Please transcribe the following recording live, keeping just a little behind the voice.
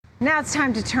Now it's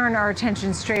time to turn our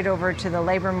attention straight over to the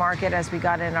labor market as we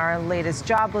got in our latest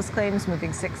jobless claims,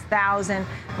 moving 6,000.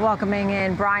 Welcoming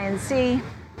in Brian See,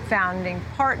 founding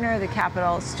partner, the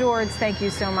Capital Stewards. Thank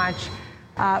you so much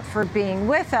for being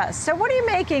with us. So what are you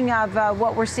making of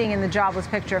what we're seeing in the jobless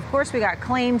picture? Of course, we got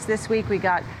claims this week. We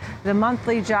got the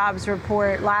monthly jobs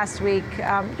report last week.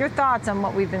 Your thoughts on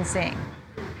what we've been seeing?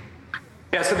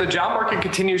 Yeah, so the job market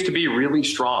continues to be really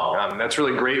strong. That's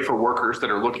really great for workers that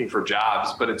are looking for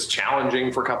jobs, but it's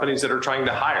challenging for companies that are trying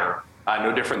to hire.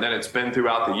 No different than it's been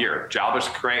throughout the year. Jobless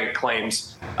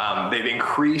claims, they've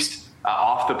increased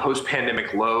off the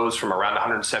post-pandemic lows from around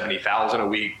 170,000 a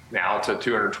week now to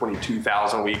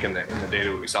 222,000 a week in the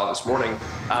data we saw this morning.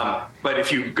 But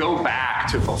if you go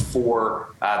back to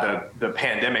before the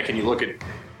pandemic and you look at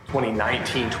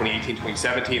 2019, 2018,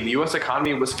 2017, the U.S.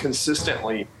 economy was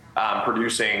consistently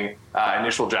producing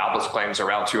initial jobless claims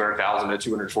around 200,000 to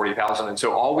 240,000. And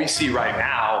so all we see right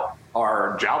now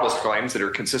are jobless claims that are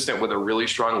consistent with a really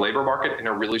strong labor market and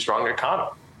a really strong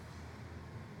economy.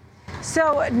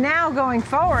 So now going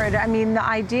forward, I mean, the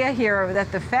idea here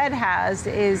that the Fed has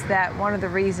is that one of the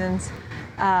reasons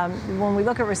when we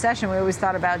look at recession, we always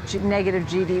thought about negative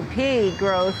GDP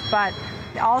growth, but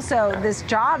also this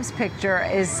jobs picture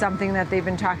is something that they've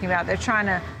been talking about. They're trying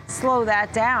to slow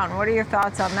that down. What are your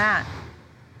thoughts on that?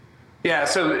 Yeah,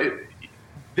 so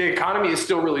the economy is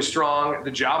still really strong.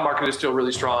 The job market is still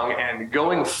really strong. And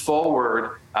going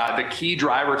forward, the key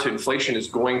driver to inflation is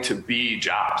going to be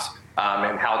jobs.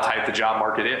 And how tight the job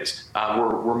market is.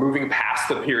 We're moving past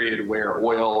the period where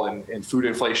oil and food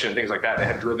inflation and things like that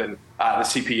had driven the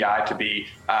CPI to be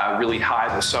really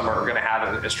high this summer are going to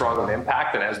have a strong of an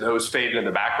impact. And as those fade in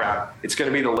the background, it's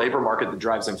going to be the labor market that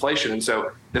drives inflation. And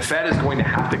so the Fed is going to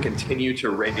have to continue to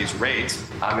raise rates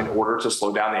in order to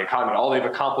slow down the economy. All they've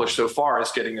accomplished so far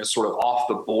is getting us sort of off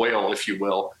the boil, if you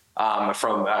will,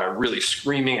 from a really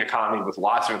screaming economy with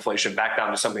lots of inflation back down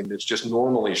to something that's just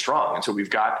normally strong. And so we've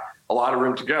got a lot of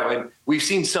room to go. And we've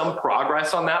seen some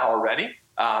progress on that already.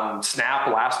 Snap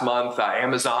last month,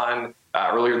 Amazon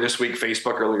earlier this week,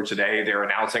 Facebook earlier today, they're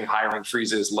announcing hiring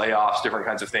freezes, layoffs, different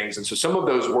kinds of things. And so some of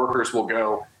those workers will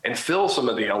go and fill some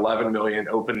of the 11 million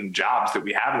open jobs that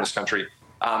we have in this country.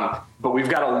 But we've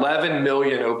got 11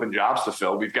 million open jobs to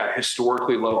fill. We've got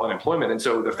historically low unemployment. And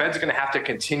so the Fed's going to have to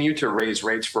continue to raise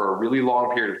rates for a really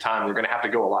long period of time. They're going to have to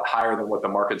go a lot higher than what the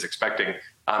market's expecting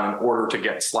in order to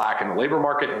get slack in the labor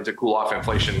market and to cool off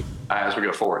inflation as we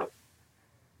go forward.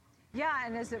 Yeah,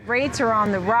 and as rates are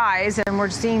on the rise and we're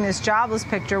seeing this jobless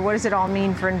picture, what does it all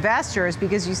mean for investors?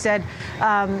 Because you said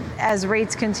as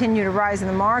rates continue to rise in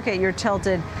the market, you're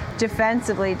tilted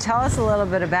defensively. Tell us a little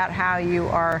bit about how you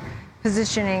are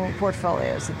positioning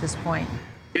portfolios at this point.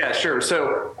 Yeah, sure.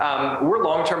 So we're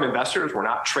long-term investors. We're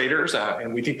not traders,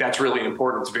 and we think that's really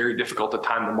important. It's very difficult to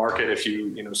time the market. If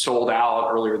you sold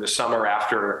out earlier this summer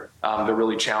after the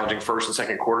really challenging first and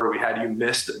second quarter we had, you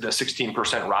missed the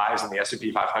 16% rise in the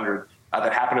S&P 500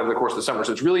 that happened over the course of the summer.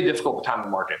 So it's really difficult to time the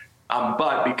market.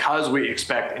 But because we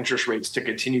expect interest rates to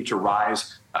continue to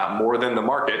rise more than the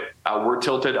market, we're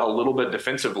tilted a little bit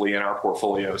defensively in our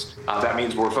portfolios. That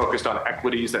means we're focused on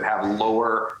equities that have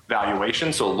lower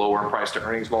valuation, so lower price to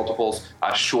earnings multiples,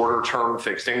 shorter term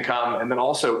fixed income, and then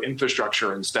also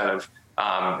infrastructure instead of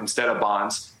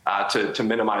bonds to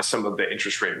minimize some of the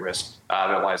interest rate risk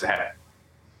that lies ahead.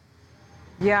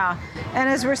 Yeah, and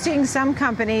as we're seeing some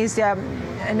companies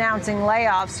announcing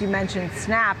layoffs, you mentioned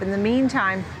Snap. In the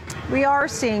meantime, we are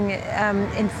seeing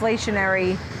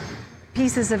inflationary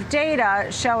pieces of data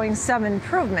showing some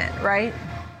improvement, right?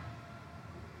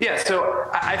 Yeah, so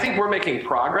I think we're making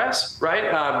progress, right?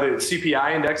 The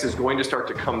CPI index is going to start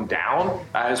to come down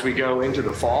as we go into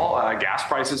the fall. Gas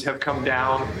prices have come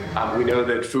down. We know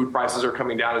that food prices are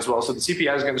coming down as well. So the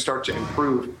CPI is going to start to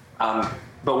improve.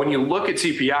 But when you look at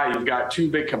CPI, you've got two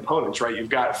big components, right? You've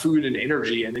got food and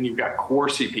energy, and then you've got core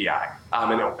CPI.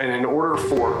 And in order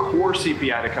for core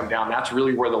CPI to come down, that's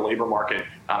really where the labor market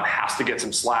has to get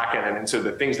some slack in it. And so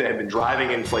the things that have been driving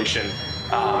inflation,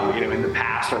 in the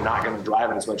past are not going to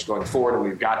drive it as much going forward. And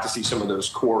we've got to see some of those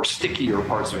core stickier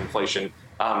parts of inflation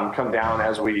come down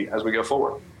as we go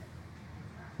forward.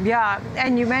 Yeah,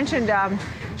 and you mentioned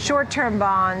short-term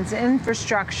bonds,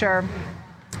 infrastructure.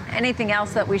 Anything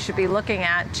else that we should be looking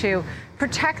at to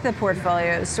protect the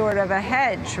portfolio, sort of a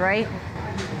hedge, right?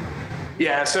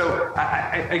 Yeah, so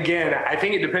again, I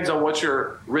think it depends on what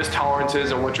your risk tolerance is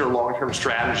and what your long-term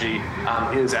strategy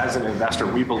is as an investor.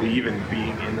 We believe in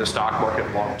being in the stock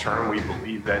market long-term. We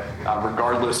believe that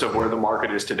regardless of where the market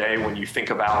is today, when you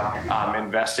think about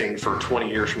investing for 20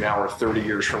 years from now or 30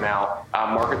 years from now,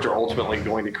 markets are ultimately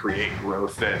going to create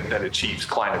growth that achieves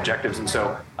client objectives. And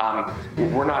so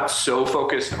we're not so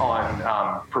focused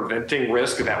on preventing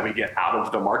risk that we get out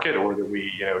of the market or that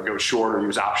we go short or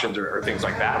use options or things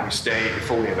like that. We stay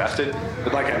fully invested.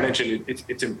 But like I mentioned,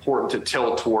 it's important to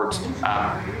tilt towards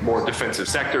more defensive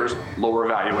sectors, lower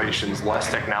valuations,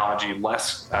 less technology,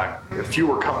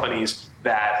 fewer companies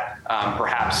that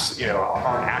perhaps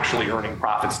aren't actually earning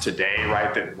profits today,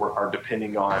 right? That are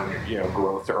depending on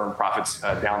growth to earn profits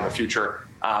down the future.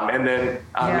 And then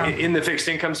in the fixed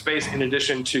income space, in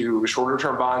addition to shorter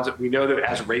term bonds, we know that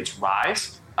as rates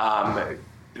rise,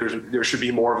 there should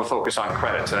be more of a focus on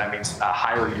credit. So that means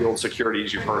higher yield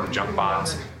securities. You've heard of junk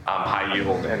bonds, high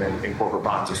yield, and then in corporate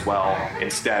bonds as well,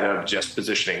 instead of just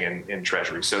positioning in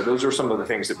treasuries. So those are some of the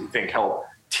things that we think help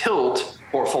tilt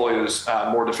portfolios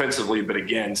more defensively. But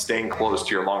again, staying close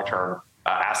to your long-term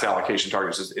asset allocation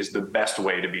targets is the best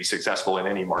way to be successful in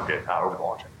any market over the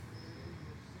long term.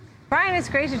 Brian, it's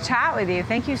great to chat with you.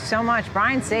 Thank you so much.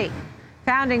 Brian See,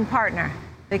 founding partner,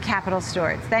 the Capital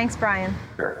Stewards. Thanks, Brian.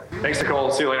 Sure. Thanks, Nicole.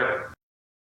 See you later.